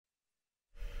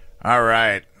All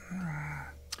right.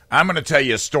 I'm going to tell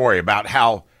you a story about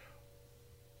how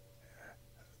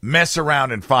mess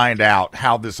around and find out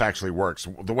how this actually works,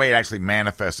 the way it actually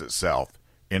manifests itself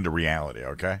into reality,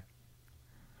 okay?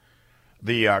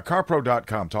 The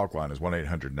carpro.com talk line is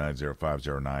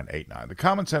 1-800-905-0989. The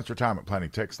Common Sense Retirement Planning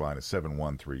text line is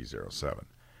 71307.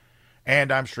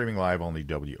 And I'm streaming live on the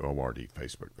WORD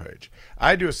Facebook page.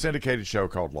 I do a syndicated show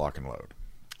called Lock and Load.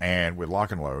 And with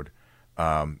Lock and Load,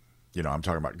 I'm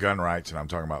talking about gun rights, and I'm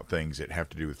talking about things that have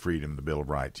to do with freedom, the Bill of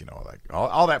Rights,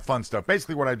 all that fun stuff.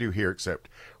 Basically what I do here, except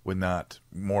with not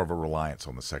more of a reliance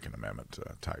on the Second Amendment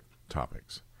type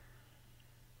topics.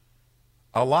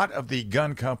 A lot of the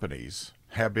gun companies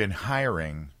have been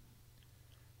hiring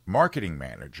marketing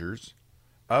managers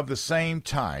of the same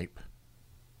type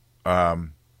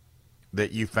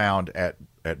that you found at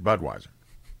Budweiser.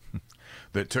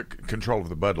 That took control of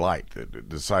the Bud Light, that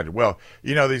decided, well,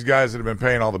 these guys that have been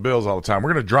paying all the bills all the time,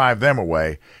 we're going to drive them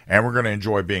away, and we're going to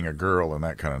enjoy being a girl and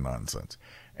that kind of nonsense.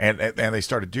 And they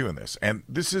started doing this. And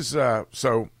this is,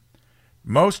 so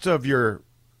most of the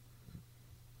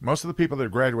people that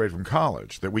have graduated from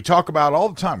college that we talk about all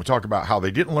the time, we talk about how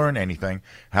they didn't learn anything,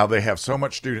 how they have so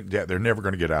much student debt, they're never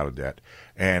going to get out of debt,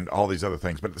 and all these other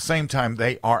things. But at the same time,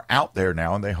 they are out there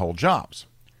now and they hold jobs.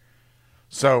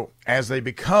 So as they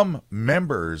become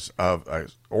members of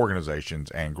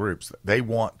organizations and groups, they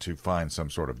want to find some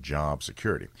sort of job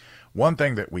security. One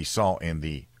thing that we saw in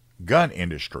the gun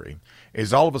industry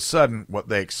is all of a sudden what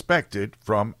they expected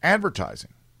from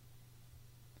advertising.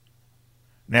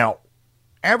 Now,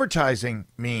 advertising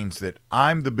means that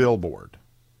I'm the billboard.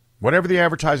 Whatever the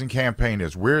advertising campaign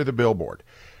is, we're the billboard.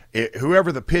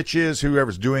 Whoever the pitch is,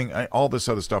 whoever's doing all this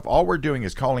other stuff, all we're doing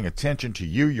is calling attention to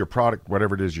you, your product,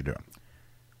 whatever it is you're doing.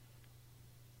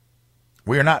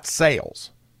 We are not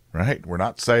sales, right? We're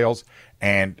not sales.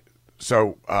 And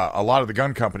so a lot of the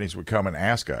gun companies would come and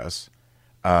ask us,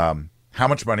 how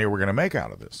much money are we going to make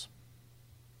out of this?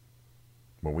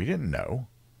 Well, we didn't know,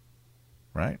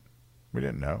 right? We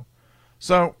didn't know.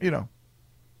 So,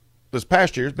 this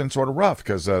past year has been sort of rough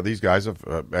because these guys have,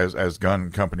 as gun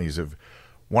companies have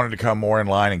wanted to come more in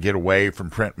line and get away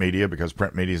from print media because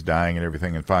print media is dying and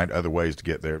everything, and find other ways to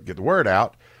get the word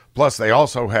out. Plus, they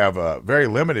also have a very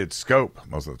limited scope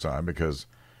most of the time because,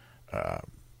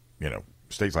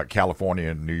 states like California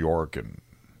and New York and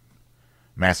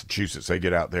Massachusetts, they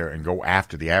get out there and go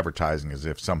after the advertising as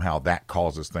if somehow that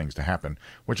causes things to happen,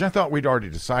 which I thought we'd already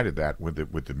decided that with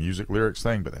the music lyrics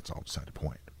thing, but that's all beside the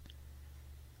point.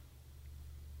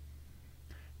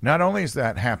 Not only is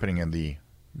that happening in the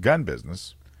gun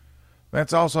business,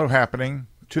 that's also happening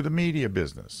to the media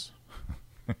business.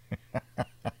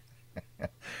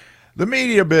 The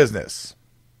media business.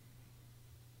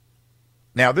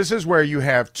 Now, this is where you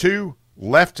have two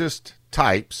leftist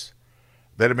types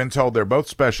that have been told they're both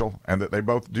special and that they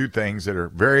both do things that are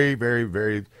very, very,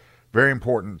 very, very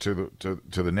important to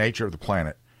the nature of the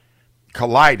planet,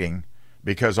 colliding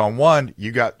because on one,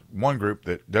 you got one group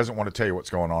that doesn't want to tell you what's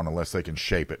going on unless they can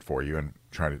shape it for you and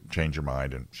try to change your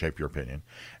mind and shape your opinion.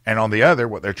 And on the other,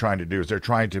 what they're trying to do is they're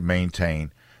trying to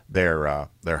maintain their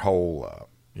whole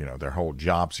their whole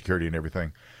job security and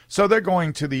everything. So they're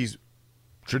going to these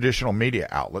traditional media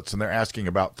outlets and they're asking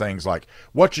about things like,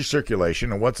 what's your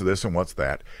circulation and what's this and what's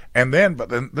that? And then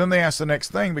they ask the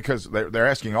next thing because they're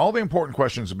asking all the important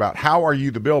questions about how are you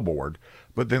the billboard,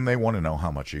 but then they want to know how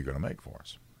much are you going to make for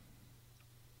us?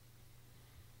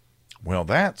 Well,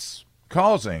 that's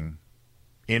causing,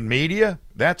 in media,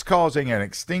 that's causing an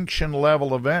extinction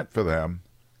level event for them.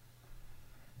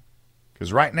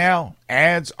 Because right now,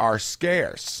 ads are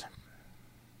scarce.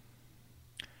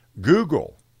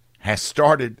 Google has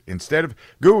started, instead of,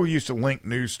 Google used to link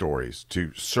news stories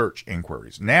to search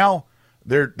inquiries. Now,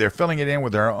 they're filling it in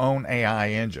with their own AI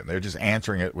engine. They're just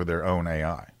answering it with their own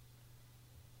AI.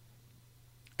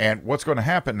 And what's going to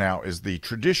happen now is the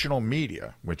traditional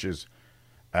media, which is,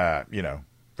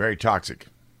 very toxic,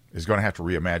 is going to have to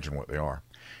reimagine what they are.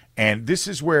 And this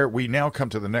is where we now come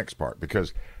to the next part,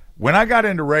 because when I got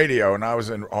into radio and I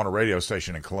was on a radio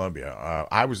station in Columbia,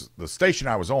 the station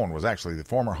I was on was actually the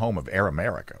former home of Air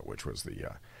America, which was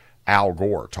the Al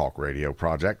Gore talk radio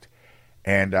project.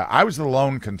 And I was the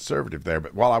lone conservative there.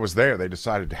 But while I was there, they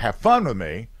decided to have fun with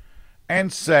me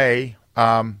and say,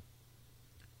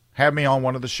 have me on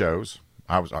one of the shows.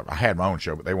 I had my own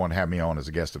show, but they wanted to have me on as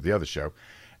a guest of the other show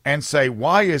and say,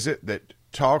 why is it that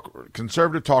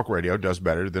conservative talk radio does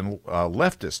better than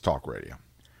leftist talk radio?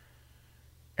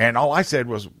 And all I said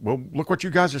was, well, look what you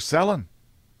guys are selling.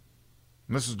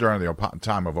 And this is during the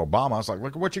time of Obama. I was like,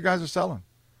 look at what you guys are selling.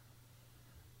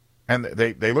 And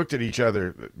they looked at each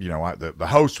other. The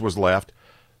host was left.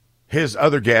 his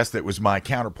other guest that was my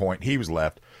counterpoint, he was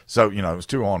left. So, it was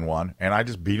 2-on-1, and I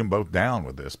just beat them both down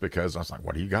with this because I was like,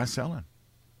 what are you guys selling?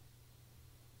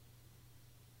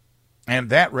 And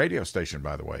that radio station,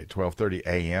 by the way, 12:30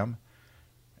 a.m.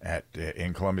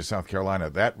 in Columbia, South Carolina,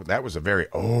 that was a very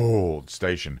old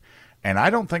station, and I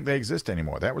don't think they exist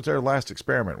anymore. That was their last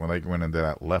experiment when they went into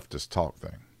that leftist talk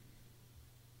thing.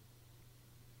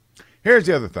 Here's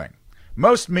the other thing.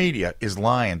 Most media is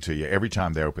lying to you every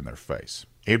time they open their face.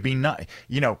 It'd be not,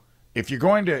 if you're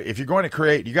going to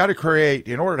create, you got to create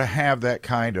in order to have that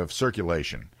kind of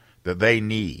circulation that they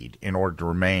need in order to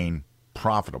remain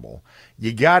profitable.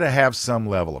 You got to have some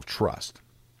level of trust.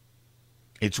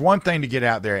 It's one thing to get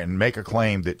out there and make a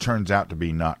claim that turns out to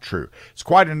be not true. It's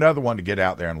quite another one to get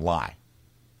out there and lie.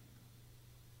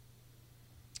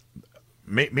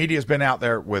 Media's been out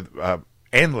there with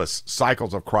endless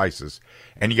cycles of crisis,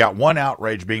 and you got one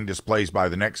outrage being displaced by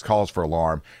the next calls for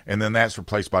alarm, and then that's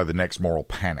replaced by the next moral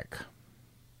panic.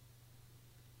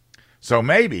 So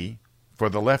maybe for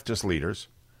the leftist leaders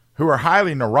who are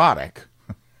highly neurotic,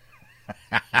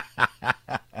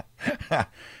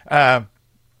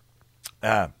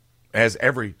 as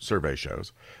every survey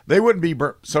shows, they wouldn't be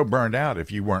so burned out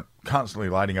if you weren't constantly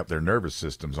lighting up their nervous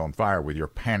systems on fire with your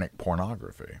panic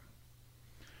pornography.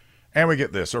 And we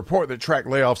get this. A report that tracked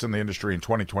layoffs in the industry in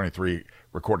 2023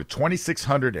 recorded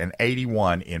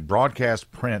 2,681 in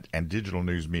broadcast, print, and digital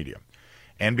news media.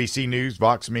 NBC News,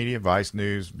 Vox Media, Vice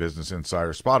News, Business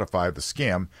Insider, Spotify, The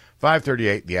Skim,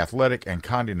 538, The Athletic, and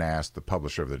Condé Nast, the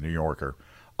publisher of The New Yorker,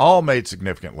 all made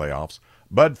significant layoffs.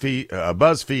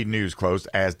 BuzzFeed News closed,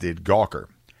 as did Gawker.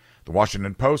 The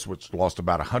Washington Post, which lost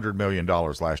about $100 million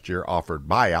last year, offered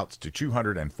buyouts to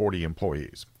 240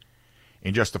 employees.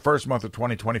 In just the first month of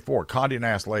 2024, Condé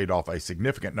Nast laid off a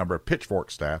significant number of Pitchfork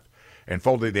staff and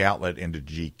folded the outlet into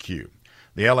GQ.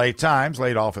 The LA Times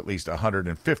laid off at least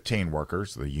 115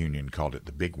 workers. The union called it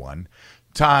the big one.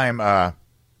 Time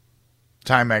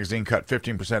magazine cut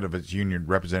 15% of its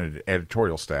union-represented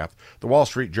editorial staff. The Wall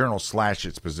Street Journal slashed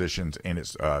its positions in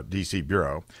its D.C.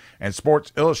 bureau. And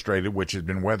Sports Illustrated, which has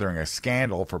been weathering a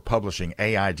scandal for publishing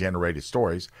AI-generated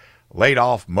stories, laid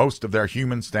off most of their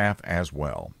human staff as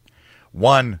well.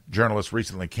 One journalist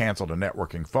recently canceled a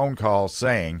networking phone call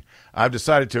saying, "I've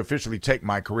decided to officially take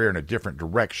my career in a different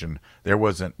direction." There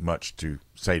wasn't much to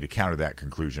say to counter that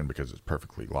conclusion because it's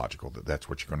perfectly logical that that's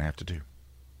what you're going to have to do.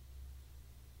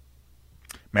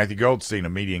 Matthew Goldstein, a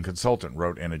media and consultant,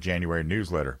 wrote in a January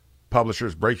newsletter,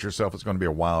 "Publishers, brace yourself. It's going to be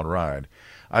a wild ride.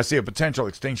 I see a potential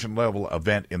extinction level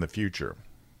event in the future."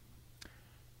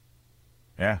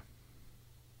 Yeah.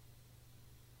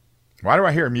 Why do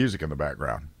I hear music in the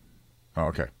background? Oh,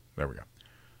 okay. There we go.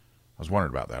 I was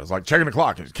wondering about that. I was like, checking the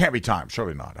clock. It can't be time.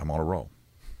 Surely not. I'm on a roll.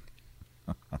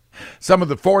 Some of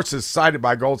the forces cited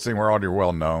by Goldstein were already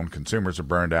well known. Consumers are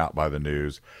burned out by the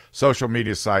news. Social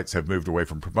media sites have moved away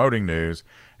from promoting news.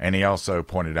 And he also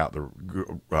pointed out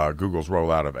Google's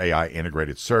rollout of AI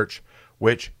integrated search,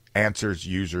 which answers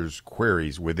users'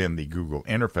 queries within the Google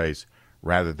interface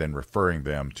rather than referring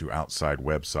them to outside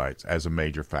websites, as a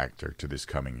major factor to this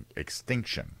coming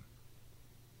extinction.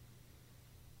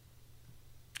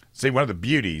 See, one of the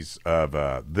beauties of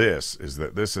this is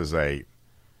that this is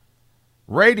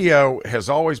radio has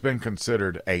always been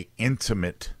considered a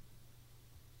intimate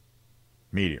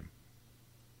medium.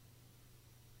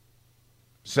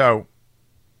 So,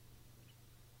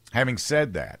 having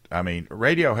said that, I mean,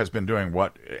 radio has been doing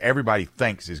what everybody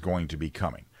thinks is going to be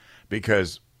coming.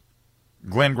 Because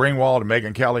Glenn Greenwald and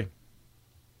Megyn Kelly,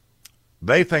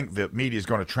 they think that media is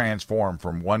going to transform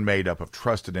from one made up of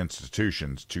trusted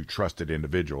institutions to trusted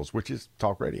individuals, which is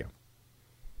talk radio.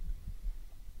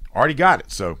 Already got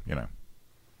it, so,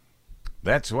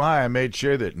 That's why I made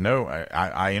sure that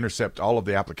I intercept all of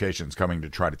the applications coming to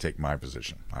try to take my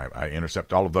position. I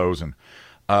intercept all of those, and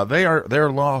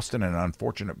they're lost in an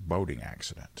unfortunate boating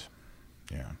accident.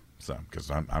 Yeah, so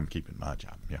because I'm keeping my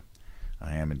job. Yeah,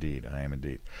 I am indeed.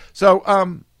 So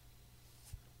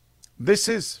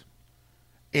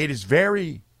it is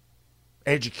very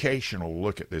educational to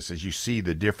look at this as you see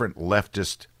the different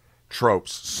leftist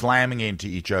tropes slamming into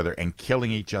each other and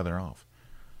killing each other off.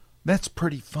 That's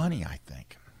pretty funny, I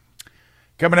think.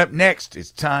 Coming up next,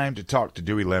 it's time to talk to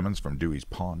Dewy Lemons from Dewy's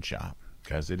Pawn Shop,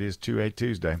 because it is 2-8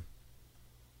 Tuesday.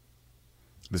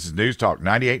 This is News Talk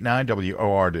 98.9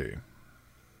 WORD.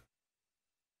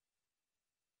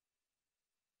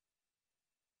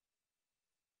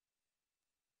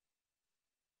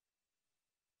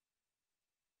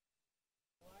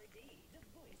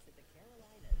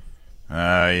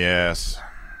 Yes.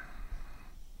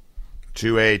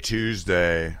 2A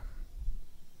Tuesday.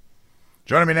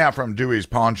 Joining me now from Dewy's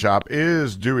Pawn Shop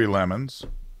is Dewy Lemons.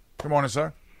 Good morning,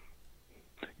 sir.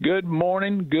 Good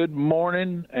morning,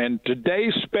 and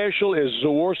today's special is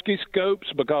Zwarovski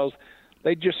scopes because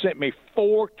they just sent me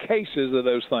 4 cases of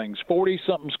those things,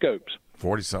 40-something scopes.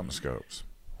 40-something scopes.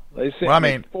 They sent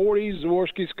me 40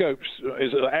 Zwarovski scopes.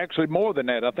 Is actually more than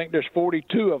that. I think there's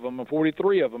 42 of them or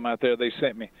 43 of them out there they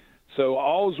sent me. So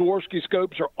all Zwarovski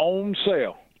scopes are on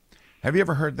sale. Have you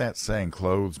ever heard that saying,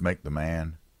 clothes make the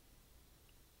man?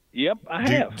 Yep, I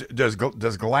have. Does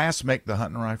glass make the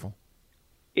hunting rifle?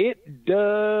 It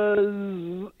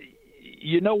does.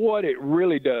 You know what? It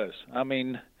really does. I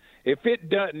mean, if it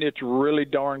doesn't, it's really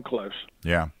darn close.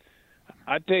 Yeah.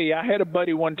 I tell you, I had a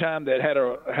buddy one time that had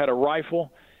a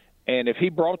rifle, and if he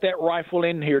brought that rifle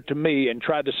in here to me and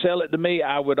tried to sell it to me,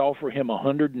 I would offer him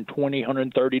 $120,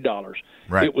 $130.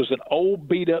 Right. It was an old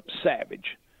beat-up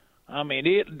Savage. I mean,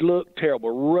 it looked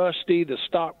terrible, rusty. The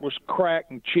stock was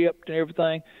cracked and chipped and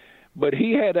everything. But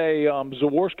he had a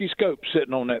Zwarovski scope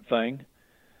sitting on that thing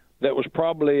that was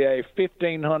probably a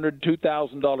 $1,500,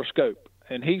 $2,000 scope.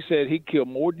 And he said he killed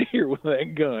more deer with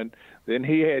that gun than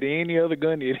he had any other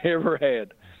gun he'd ever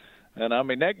had. And, I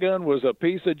mean, that gun was a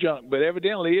piece of junk. But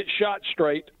evidently it shot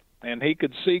straight, and he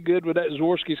could see good with that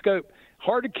Zwarovski scope.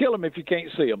 Hard to kill him if you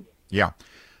can't see him. Yeah.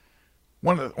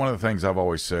 One of the things I've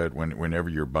always said whenever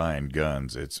you're buying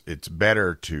guns, it's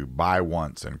better to buy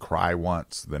once and cry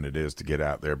once than it is to get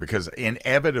out there, because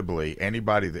inevitably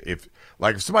anybody that if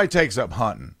somebody takes up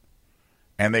hunting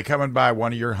and they come and buy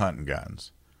one of your hunting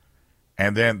guns,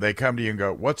 and then they come to you and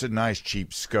go, "What's a nice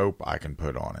cheap scope I can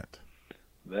put on it?"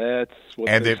 That's what.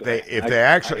 And if they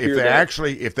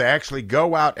actually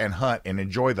go out and hunt and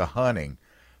enjoy the hunting,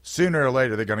 sooner or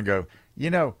later they're going to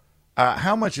go,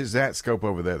 how much is that scope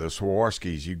over there, the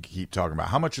Zwarovskis you keep talking about?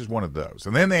 How much is one of those?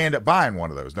 And then they end up buying one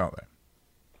of those, don't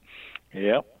they?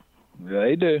 Yep,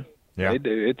 they do. Yeah. They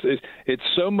do. It's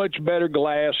so much better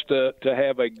glass to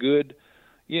have a good,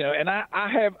 And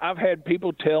I've had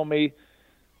people tell me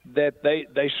that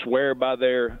they swear by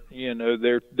their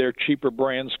cheaper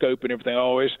brand scope and everything.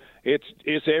 Oh,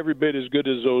 it's every bit as good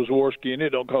as those Zwarovski, and it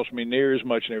don't cost me near as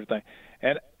much and everything.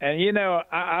 And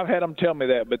I've had them tell me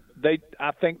that, but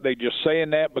I think they just saying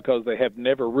that because they have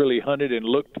never really hunted and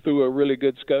looked through a really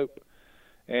good scope.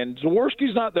 And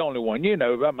Zwarovski's not the only one.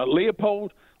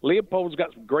 Leopold's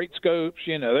got some great scopes.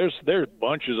 There's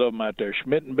bunches of them out there.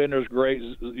 Schmittenbender's great.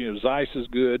 Zeiss is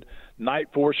good. Night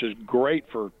Force is great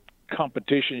for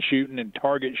competition shooting and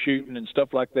target shooting and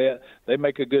stuff like that. They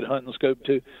make a good hunting scope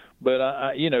too.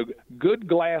 But good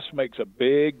glass makes a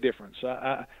big difference.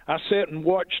 I sat and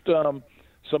watched some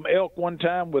elk one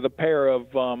time with a pair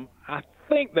of I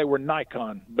think they were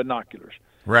Nikon binoculars.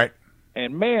 Right.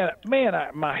 And man,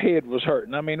 my head was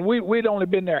hurting. I mean, we'd only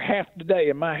been there half the day,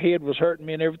 and my head was hurting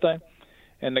me and everything.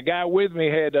 And the guy with me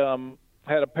had a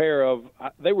pair of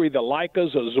they were either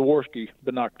Leicas or Zwarovski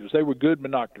binoculars. They were good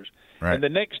binoculars. Right. And the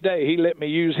next day he let me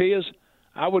use his.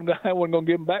 I wasn't going to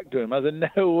give them back to him. I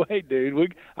said, "No way,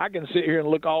 dude. I can sit here and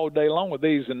look all day long with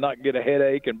these and not get a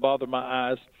headache and bother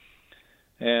my eyes."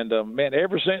 And man,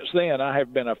 ever since then, I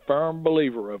have been a firm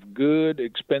believer of good,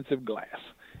 expensive glass.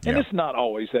 And It's not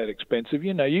always that expensive.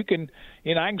 You can,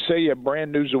 I can sell you a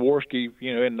brand new Zwarovski,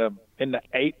 in the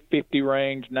 $850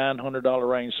 range, $900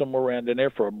 range, somewhere around in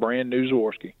there for a brand new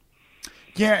Zwarovski.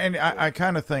 Yeah, and I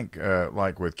kind of think,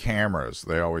 like with cameras,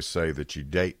 they always say that you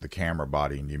date the camera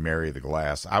body and you marry the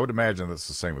glass. I would imagine that's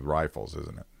the same with rifles,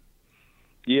 isn't it?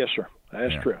 Yes, sir.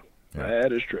 That's true. Yeah.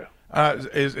 That is true.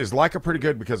 Is Leica pretty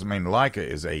good? Because, Leica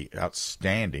is a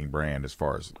outstanding brand as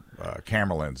far as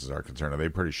camera lenses are concerned. Are they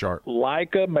pretty sharp?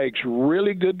 Leica makes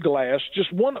really good glass.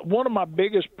 Just one of my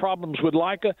biggest problems with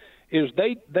Leica is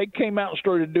they came out and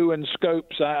started doing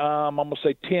scopes. I'm going to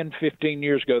say 10, 15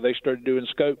 years ago they started doing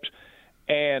scopes.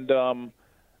 And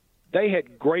they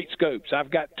had great scopes.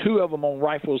 I've got 2 of them on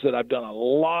rifles that I've done a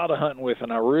lot of hunting with,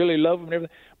 and I really love them and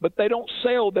everything. But they don't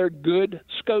sell their good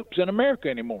scopes in America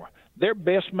anymore. Their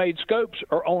best-made scopes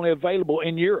are only available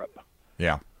in Europe.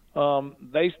 Yeah.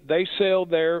 They sell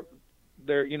their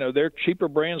cheaper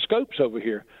brand scopes over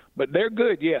here, but they're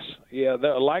good. Yes, yeah.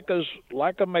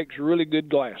 Leica makes really good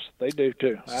glass. They do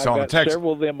too. So I've got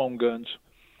several of them on guns.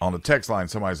 On the text line,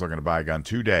 somebody's looking to buy a gun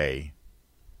today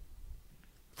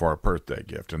for a birthday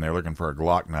gift, and they're looking for a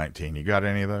Glock 19. You got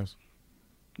any of those?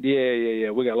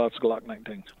 Yeah. We got lots of Glock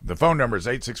 19s. The phone number is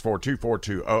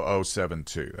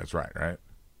 864-242-0072. That's right?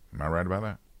 Am I right about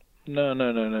that? No.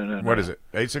 What is it?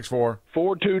 864?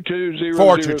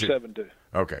 422-0072.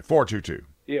 Okay, 422.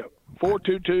 Yeah,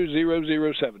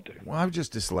 422-0072. Well, I'm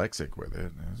just dyslexic with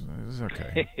it. It's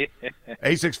okay.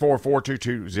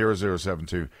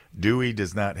 864-422-0072. Dewy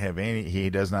does not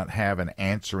have an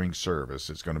answering service.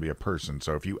 It's going to be a person.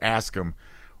 So if you ask him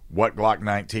what Glock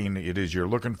 19 it is you're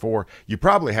looking for, you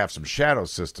probably have some shadow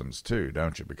systems too,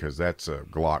 don't you? Because that's a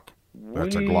Glock.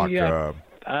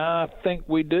 I think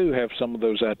we do have some of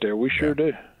those out there. We sure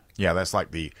do. Yeah, that's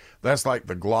like the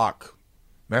Glock.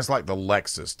 That's like the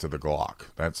Lexus to the Glock.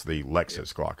 That's the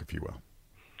Lexus Glock, if you will.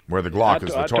 Where the Glock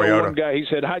is the Toyota. I told one guy, he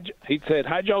said,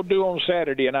 how'd y'all do on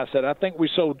Saturday? And I said, I think we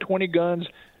sold 20 guns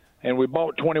and we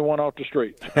bought 21 off the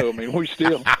street. So, I mean, we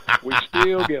still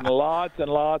getting lots and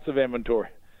lots of inventory.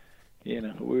 You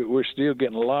know, we're still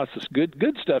getting lots of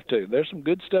good stuff too. There's some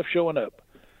good stuff showing up.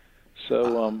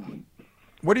 So,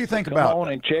 what do you think come about?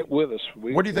 on and check with us.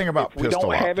 What do you think about pistol optics? If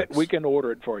we don't have it, we can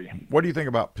order it for you. What do you think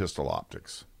about pistol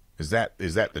optics? Is that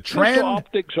the trend?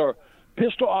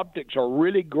 Pistol optics are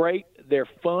really great. They're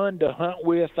fun to hunt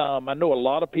with. I know a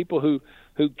lot of people who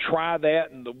try that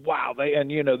and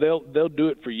they'll do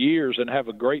it for years and have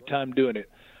a great time doing it.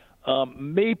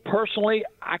 Me personally,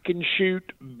 I can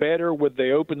shoot better with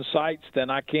the open sights than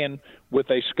I can with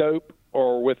a scope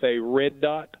or with a red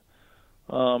dot.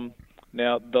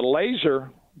 Now the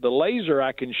laser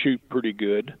I can shoot pretty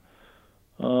good.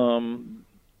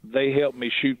 They help me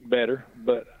shoot better,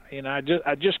 but I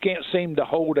just can't seem to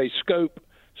hold a scope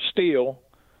still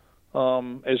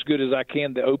as good as I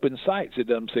can the open sights. It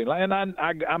doesn't seem like, and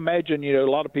I imagine a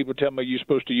lot of people tell me you're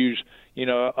supposed to use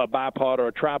a bipod or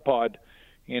a tripod,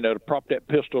 to prop that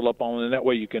pistol up on, and that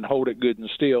way you can hold it good and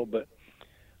still. But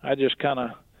I just kind of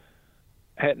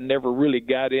hadn't never really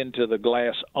got into the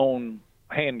glass on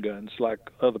handguns like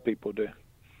other people do.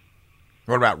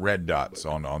 What about red dots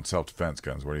on self-defense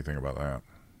guns? What do you think about that?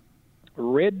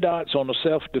 Red dots on a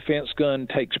self-defense gun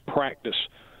takes practice.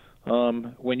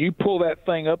 When you pull that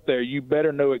thing up there, you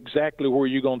better know exactly where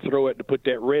you're going to throw it to put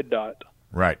that red dot.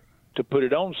 Right. To put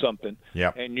it on something.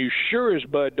 Yep. And you sure as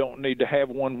bud don't need to have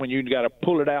one when you got to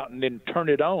pull it out and then turn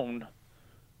it on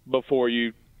before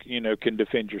you can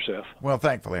defend yourself. Well,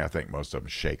 thankfully, I think most of them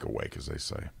shake awake, as they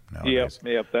say nowadays.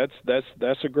 Yep.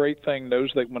 That's a great thing.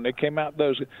 When they came out,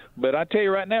 but I tell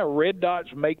you right now, red dots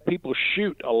make people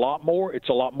shoot a lot more. It's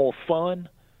a lot more fun.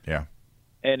 Yeah.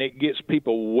 And it gets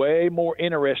people way more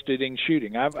interested in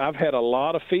shooting. I've had a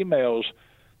lot of females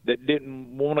that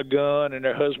didn't want a gun, and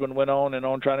their husband went on and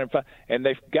on trying to find, and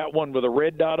they got one with a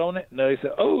red dot on it, and they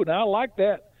said, "Oh, now I like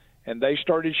that." And they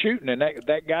started shooting, and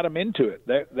that got them into it.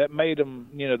 That made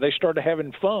them, they started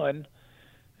having fun,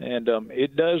 and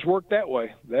it does work that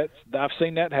way. I've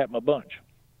seen that happen a bunch.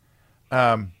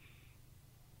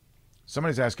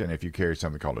 Somebody's asking if you carry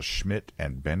something called a Schmidt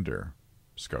and Bender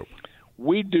scope.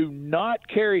 We do not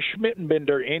carry Schmidt and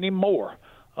Bender anymore.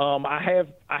 I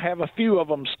have a few of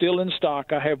them still in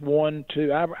stock. I have one,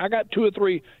 two. I got 2 or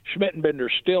 3 Schmidt and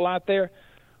Benders still out there.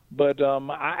 But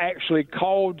I actually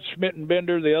called Schmidt and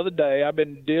Bender the other day. I've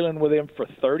been dealing with them for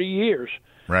 30 years.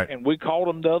 Right. And we called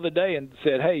them the other day and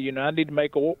said, hey, I need to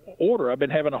make an order. I've been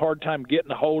having a hard time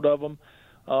getting a hold of them.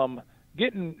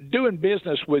 Doing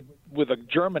business with a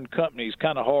German company is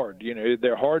kind of hard.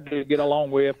 They're hard to get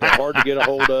along with. They're hard to get a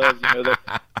hold of.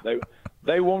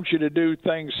 They want you to do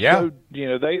things. Yeah. So,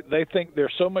 they think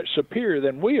they're so much superior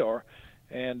than we are.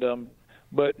 And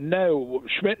but no,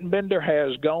 Schmidt and Bender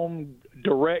has gone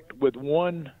direct with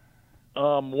one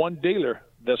dealer.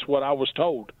 That's what I was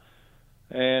told.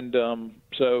 And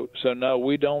so no,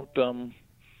 we don't.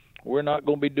 We're not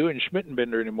going to be doing Schmidt and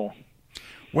Bender anymore.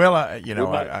 Well,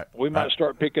 we might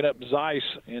start picking up Zeiss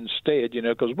instead.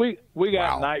 Because we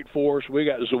got Night Force, we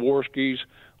got Zaworskis,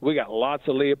 we got lots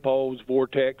of Leopolds,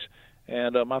 Vortex,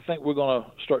 and I think we're going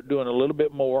to start doing a little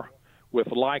bit more with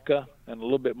Leica and a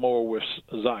little bit more with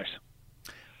Zeiss.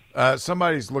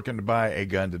 Somebody's looking to buy a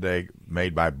gun today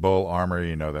made by Bull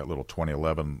Armory. That little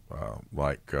 2011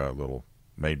 little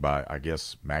made by, I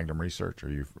guess, Magnum Research. Are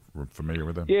you familiar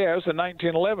with them? Yeah, it's a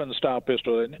 1911 style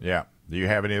pistol, isn't it? Yeah. Do you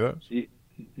have any of those?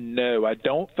 No, I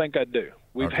don't think I do.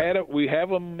 We've had it. We have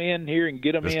them in here and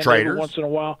get them in Traders. every once in a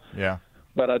while. Yeah.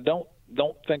 But I don't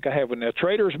think I have one. Now,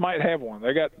 Traders might have one.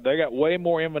 They got way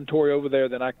more inventory over there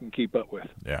than I can keep up with.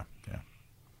 Yeah.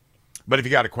 But if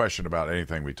you got a question about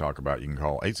anything we talk about, you can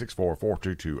call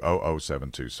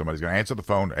 864-422-0072. Somebody's going to answer the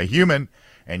phone, a human,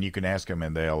 and you can ask them,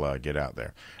 and they'll get out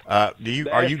there. Are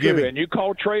you giving? And you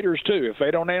call Traders too. If they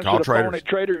don't answer the phone at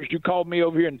Traders, you call me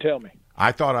over here and tell me.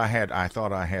 I thought I had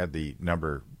the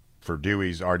number for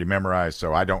Dewey's already memorized,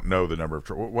 so I don't know the number of.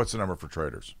 What's the number for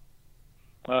Traders?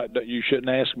 You shouldn't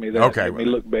ask me that. Okay, make me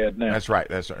look bad now. That's right.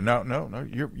 No.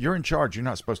 You're in charge. You're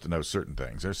not supposed to know certain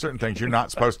things. There's certain things you're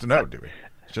not supposed to know, Dewey.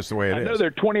 It's just the way it is. I know they're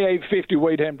 2850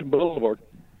 Wade Hampton Boulevard.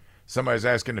 Somebody's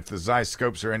asking if the Zeiss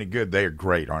scopes are any good. They are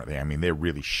great, aren't they? I mean, they're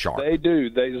really sharp. They do.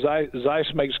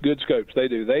 Zeiss makes good scopes. They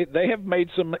do. They have made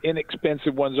some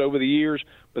inexpensive ones over the years,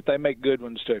 but they make good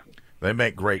ones too. They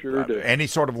make great. Sure do. Any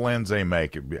sort of lens they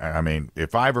make. I mean,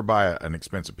 if I ever buy an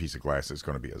expensive piece of glass, it's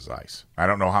going to be a Zeiss. I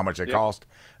don't know how much they cost.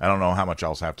 I don't know how much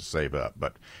I'll have to save up.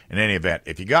 But in any event,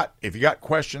 if you got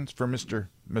questions for Mr.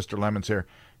 Lemons here,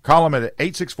 call him at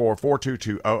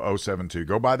 864-422-0072.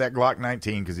 Go buy that Glock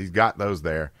 19 because he's got those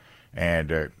there.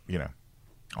 And,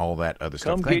 all that other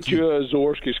stuff. Come get you a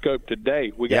Zworsky scope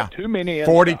today. We got too many in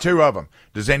 42 stock. of them.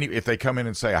 If they come in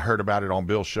and say, I heard about it on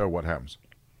Bill's show, what happens?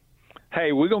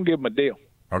 Hey, we're going to give them a deal.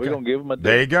 Okay. We're going to give them a deal.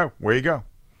 There you go. Where you go.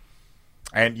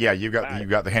 And, yeah, you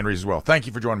got the Henrys as well. Thank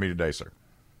you for joining me today, sir.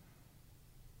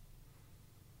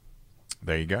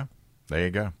 There you go. There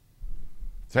you go.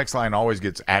 Text line always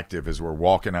gets active as we're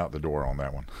walking out the door on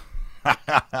that one.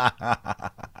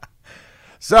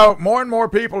 So, more and more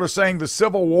people are saying the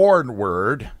Civil War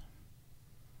word.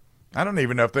 I don't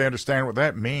even know if they understand what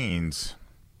that means.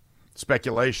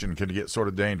 Speculation can get sort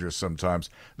of dangerous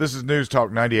sometimes. This is News Talk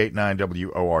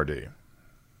 98.9 WORD.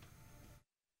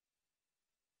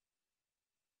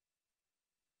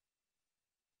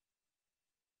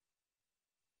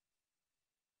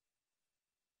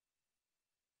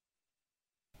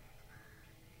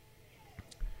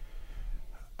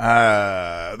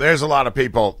 There's a lot of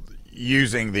people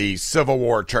using the Civil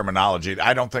War terminology.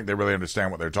 I don't think they really understand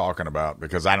what they're talking about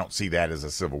because I don't see that as a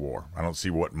civil war. I don't see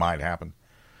what might happen.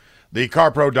 The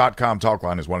CarPro.com talk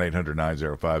line is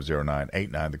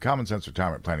 1-800-905-0989. The Common Sense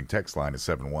Retirement Planning text line is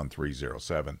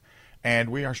 71307. And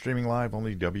we are streaming live on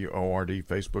the WORD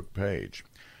Facebook page.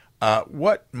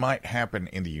 What might happen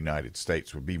in the United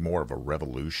States would be more of a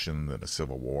revolution than a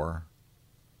civil war.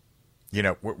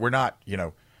 We're not,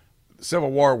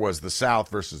 Civil War was the South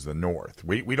versus the North.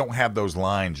 We don't have those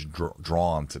lines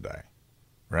drawn today,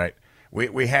 right?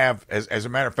 We have, as a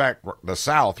matter of fact, the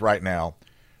South right now,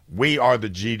 we are the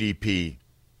GDP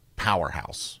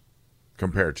powerhouse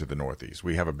compared to the Northeast.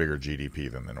 We have a bigger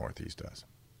GDP than the Northeast does.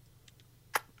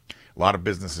 A lot of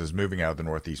businesses moving out of the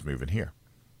Northeast moving here,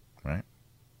 right?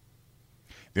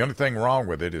 The only thing wrong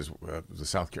with it is the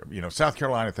South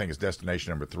Carolina thing is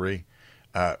destination number 3.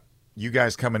 You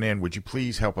guys coming in, would you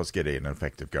please help us get an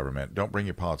effective government? Don't bring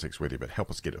your politics with you, but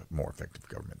help us get a more effective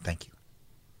government. Thank you.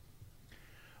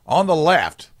 On the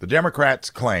left, the Democrats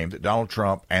claim that Donald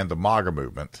Trump and the MAGA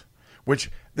movement,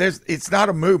 which it's not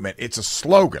a movement, it's a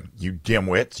slogan, you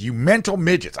dimwits, you mental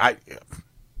midgets.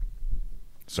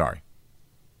 Sorry.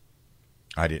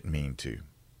 I didn't mean to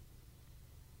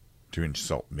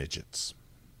insult midgets.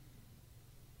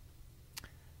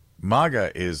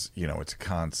 MAGA is, it's a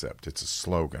concept, it's a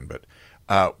slogan, but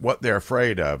what they're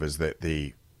afraid of is that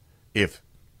if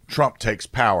Trump takes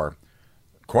power,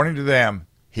 according to them,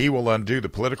 he will undo the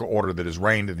political order that has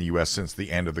reigned in the U.S. since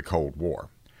the end of the Cold War,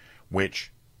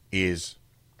 which is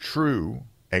true,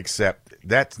 except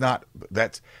that's not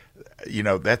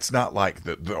like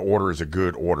the order is a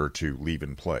good order to leave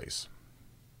in place.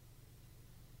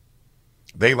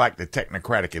 They like the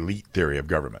technocratic elite theory of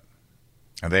government,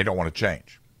 and they don't want to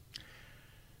change.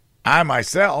 I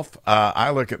myself, I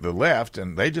look at the left,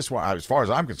 and they just want, as far as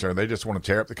I'm concerned, they just want to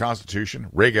tear up the Constitution,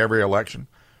 rig every election,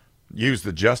 use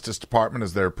the Justice Department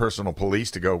as their personal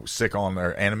police to go sick on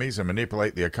their enemies and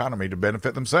manipulate the economy to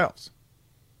benefit themselves.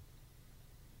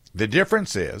 The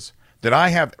difference is that I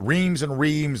have reams and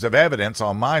reams of evidence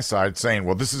on my side saying,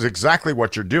 well, this is exactly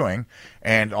what you're doing.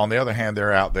 And on the other hand,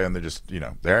 they're out there and they're just,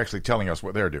 they're actually telling us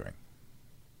what they're doing.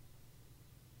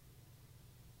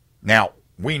 Now,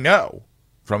 we know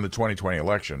from the 2020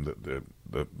 election that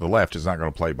the left is not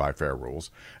going to play by fair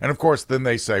rules. And of course, then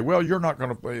they say, well, you're not going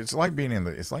to play. It's like being in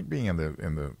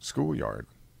the schoolyard.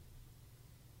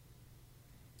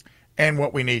 And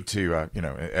what we need to,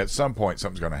 at some point,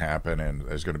 something's going to happen, and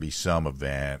there's going to be some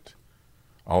event.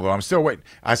 Although I'm still waiting.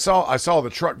 I saw the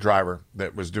truck driver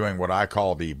that was doing what I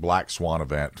call the Black Swan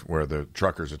event, where the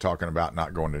truckers are talking about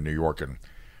not going to New York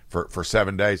for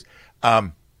 7 days.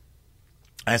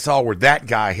 I saw where that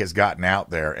guy has gotten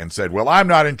out there and said, "Well, I'm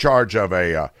not in charge of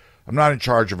a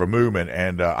movement,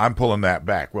 and I'm pulling that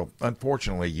back." Well,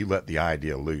 unfortunately, you let the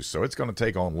idea loose, so it's going to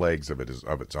take on legs of its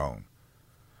own.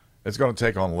 It's going to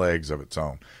take on legs of its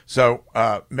own. So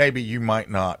maybe you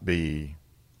might not be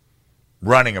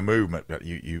running a movement, but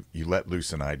you let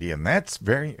loose an idea, and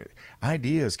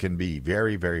ideas can be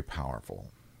very, very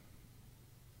powerful.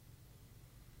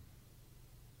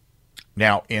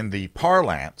 Now, in the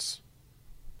parlance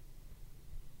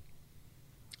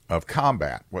of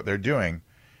combat, what they're doing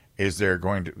is they're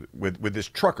going to, with this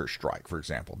trucker strike, for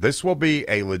example, this will be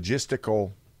a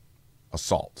logistical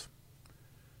assault.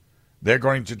 they're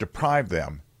going to deprive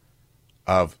them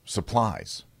of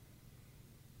supplies,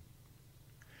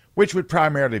 which would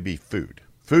primarily be food.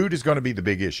 Food is going to be the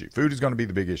big issue. Food is going to be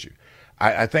the big issue.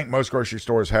 I think most grocery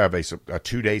stores have a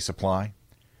 2-day supply.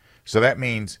 So that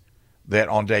means that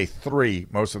on day 3,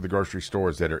 most of the grocery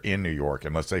stores that are in New York,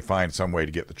 unless they find some way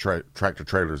to get the tractor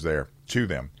trailers there to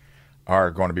them, are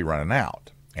going to be running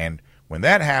out. And when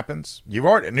that happens,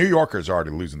 New Yorkers are already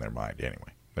losing their mind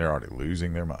anyway. They're already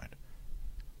losing their mind.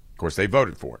 Of course, they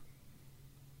voted for it.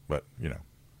 But,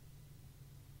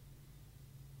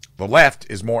 the left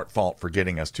is more at fault for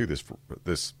getting us to this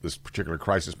particular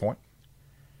crisis point.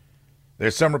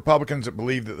 There's some Republicans that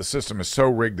believe that the system is so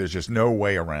rigged there's just no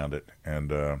way around it.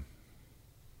 And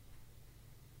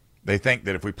they think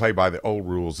that if we play by the old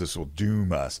rules, this will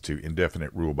doom us to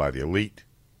indefinite rule by the elite.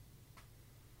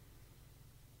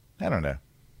 I don't know.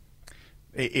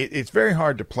 It's very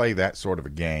hard to play that sort of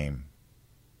a game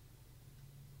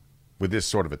with this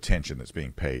sort of attention that's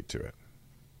being paid to it.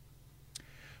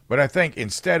 But I think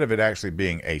instead of it actually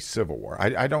being a civil war,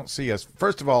 I don't see us.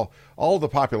 First of all the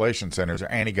population centers are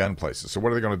anti-gun places. So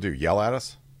what are they going to do? Yell at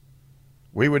us?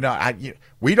 We would not.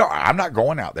 I'm not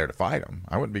going out there to fight them.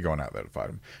 I wouldn't be going out there to fight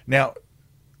them. Now,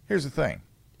 here's the thing: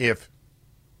 if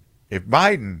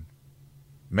Biden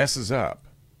messes up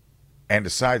and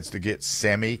decides to get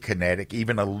semi-kinetic,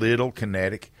 even a little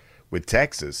kinetic with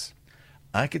Texas,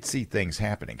 I could see things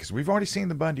happening because we've already seen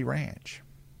the Bundy Ranch.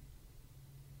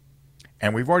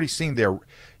 And we've already seen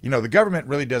the government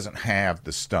really doesn't have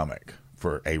the stomach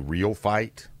for a real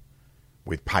fight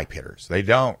with pipe hitters. They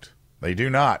don't. They do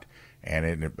not.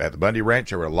 And at the Bundy Ranch,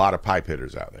 there were a lot of pipe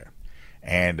hitters out there.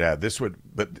 And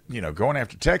going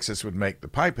after Texas would make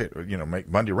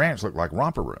make Bundy Ranch look like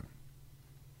Romper Room.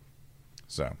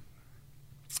 So,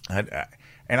 and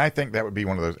I think that would be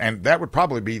one of those, and that would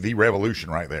probably be the revolution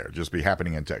right there, just be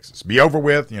happening in Texas. Be over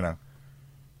with, it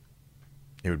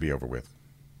would be over with.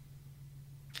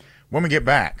 When we get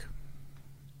back,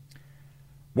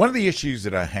 one of the issues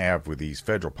that I have with these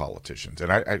federal politicians,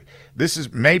 and this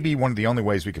is maybe one of the only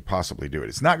ways we could possibly do it.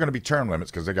 It's not going to be term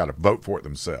limits because they got to vote for it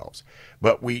themselves.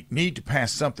 But we need to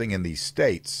pass something in these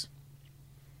states.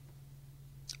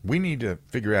 We need to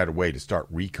figure out a way to start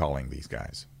recalling these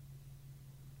guys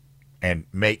and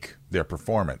make their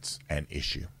performance an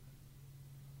issue.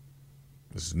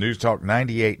 This is News Talk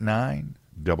 98.9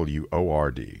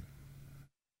 WORD.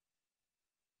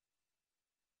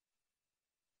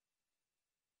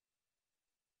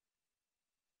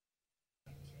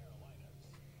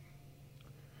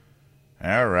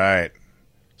 All right.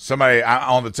 Somebody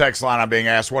on the text line, I'm being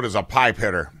asked, what is a pipe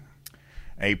hitter?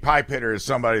 A pipe hitter is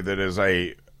somebody that is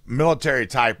a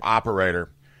military-type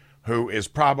operator who is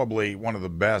probably one of the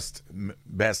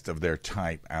best of their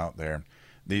type out there.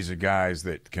 These are guys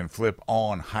that can flip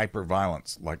on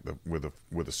hyper-violence like with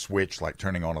a switch, like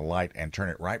turning on a light, and turn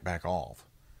it right back off.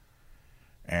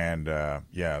 And,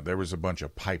 there was a bunch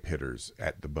of pipe hitters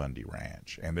at the Bundy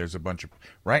Ranch. And there's a bunch of...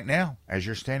 Right now, as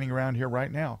you're standing around here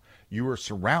right now, you are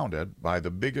surrounded by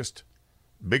the biggest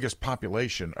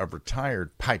population of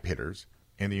retired pipe hitters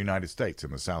in the United States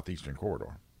in the southeastern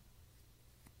corridor.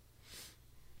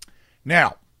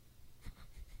 Now,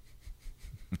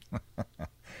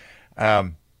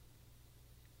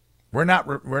 we're not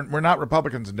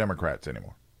Republicans and Democrats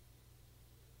anymore.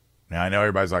 Now, I know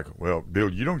everybody's like, well, Bill,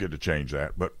 you don't get to change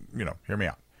that. But, hear me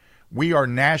out. We are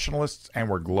nationalists and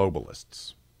we're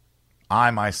globalists. I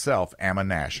myself am a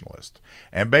nationalist.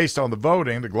 And based on the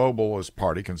voting, the Globalist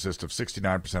Party consists of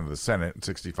 69% of the Senate and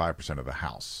 65% of the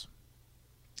House.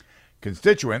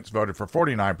 Constituents voted for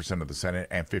 49% of the Senate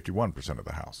and 51% of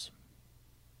the House.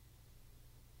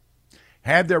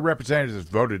 Had their representatives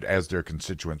voted as their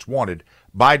constituents wanted,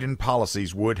 Biden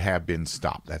policies would have been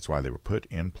stopped. That's why they were put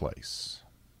in place.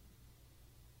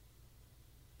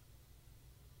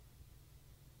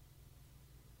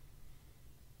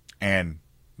 And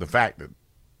the fact that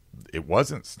it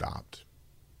wasn't stopped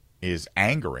is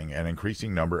angering an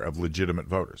increasing number of legitimate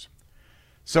voters.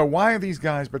 So why are these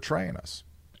guys betraying us?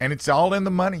 And it's all in the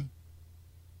money.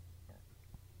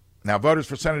 Now, voters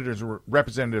for senators and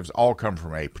representatives all come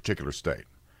from a particular state.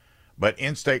 But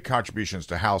in-state contributions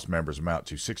to House members amount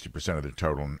to 60% of their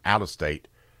total, and out-of-state,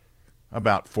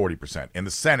 about 40%. In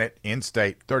the Senate,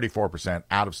 in-state, 34%,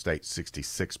 out-of-state,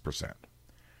 66%.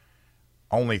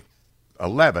 Only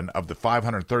 11 of the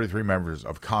 533 members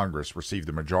of Congress receive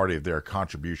the majority of their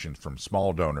contributions from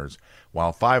small donors,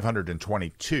 while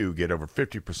 522 get over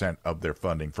 50% of their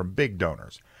funding from big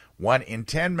donors. 1 in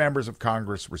 10 members of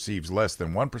Congress receives less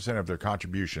than 1% of their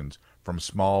contributions from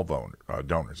small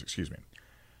donors.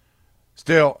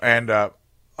 Still, and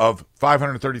of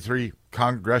 533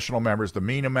 congressional members, the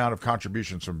mean amount of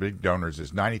contributions from big donors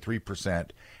is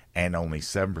 93% and only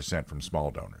 7% from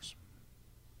small donors.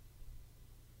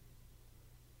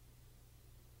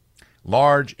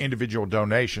 Large individual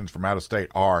donations from out of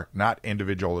state are not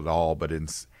individual at all, but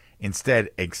instead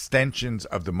extensions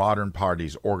of the modern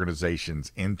party's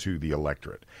organizations into the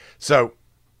electorate. So,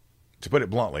 to put it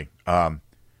bluntly, the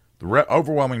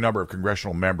overwhelming number of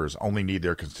congressional members only need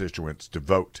their constituents to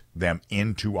vote them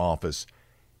into office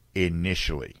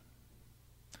initially.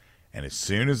 And as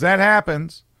soon as that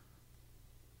happens,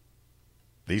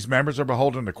 these members are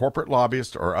beholden to corporate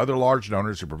lobbyists or other large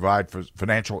donors who provide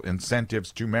financial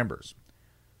incentives to members.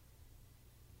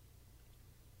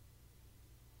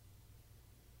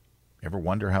 Ever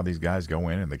wonder how these guys go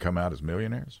in and they come out as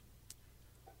millionaires?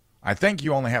 I think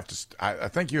you only have to. I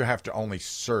think you have to only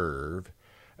serve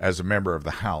as a member of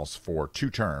the House for 2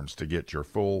 terms to get your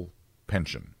full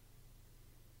pension.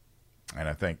 And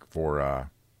I think for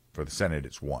the Senate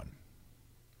it's 1.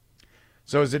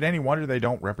 So is it any wonder they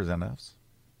don't represent us?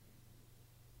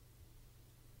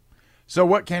 So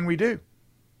what can we do?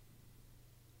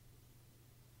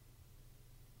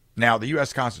 Now, the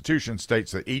U.S. Constitution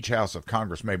states that each House of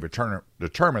Congress may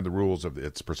determine the rules of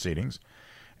its proceedings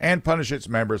and punish its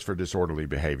members for disorderly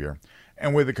behavior,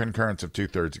 and with the concurrence of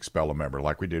 2/3 expel a member,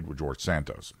 like we did with George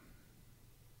Santos.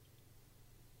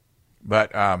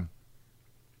 But a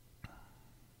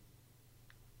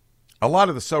lot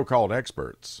of the so-called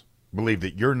experts believe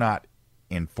that you're not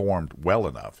informed well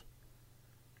enough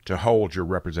to hold your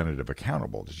representative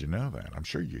accountable. Did you know that? I'm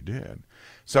sure you did.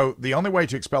 So the only way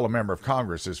to expel a member of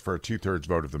Congress is for a 2/3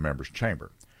 vote of the members'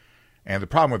 chamber. And the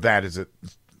problem with that is that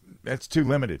it's too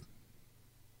limited.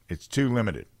 It's too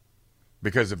limited.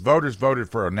 Because if voters voted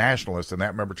for a nationalist and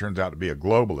that member turns out to be a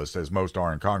globalist, as most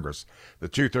are in Congress, the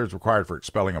 2/3 required for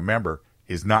expelling a member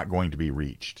is not going to be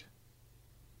reached.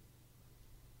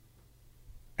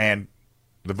 And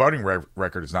the voting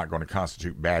record is not going to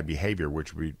constitute bad behavior,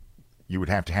 which you would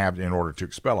have to have in order to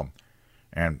expel them.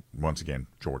 And once again,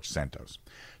 George Santos.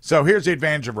 So here's the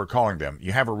advantage of recalling them.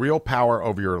 You have a real power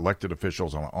over your elected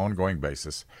officials on an ongoing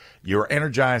basis. You're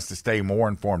energized to stay more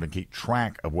informed and keep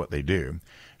track of what they do.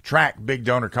 Track big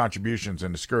donor contributions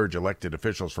and discourage elected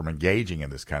officials from engaging in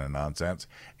this kind of nonsense.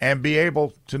 And be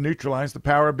able to neutralize the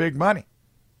power of big money.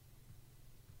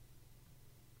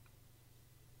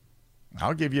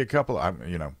 I'll give you a couple,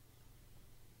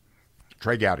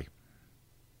 Trey Gowdy.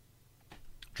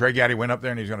 Trey Gowdy went up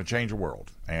there and he's going to change the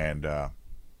world. And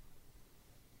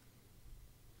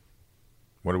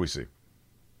what do we see?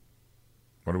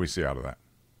 What do we see out of that?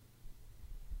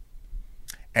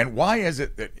 And why is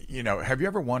it that, have you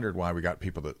ever wondered why we got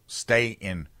people that stay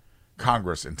in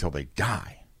Congress until they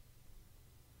die?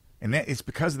 And it's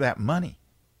because of that money.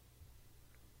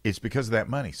 It's because of that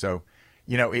money. So,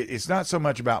 it's not so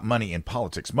much about money in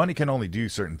politics. Money can only do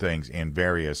certain things in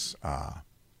various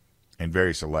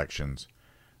elections,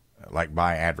 like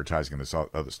buy advertising and this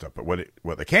other stuff. But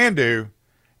what they can do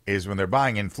is when they're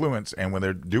buying influence and when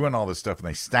they're doing all this stuff and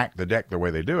they stack the deck the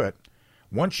way they do it,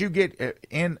 once you get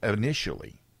in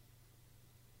initially,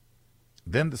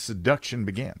 then the seduction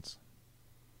begins.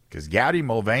 Because Gowdy,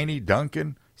 Mulvaney,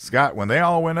 Duncan, Scott, when they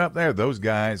all went up there, those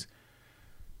guys,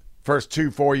 first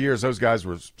 2-4 years, those guys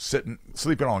were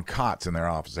sleeping on cots in their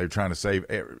office. They were trying to save,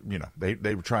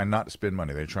 they were trying not to spend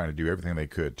money. They were trying to do everything they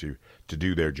could to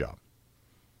do their job.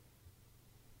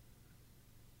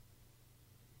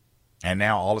 And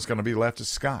now all that's going to be left is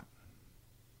Scott.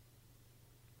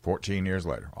 14 years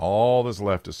later, all that's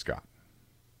left is Scott.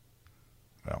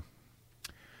 Well,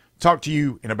 talk to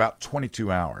you in about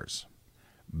 22 hours.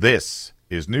 This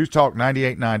is News Talk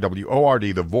 98.9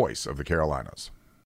 WORD, the voice of the Carolinas.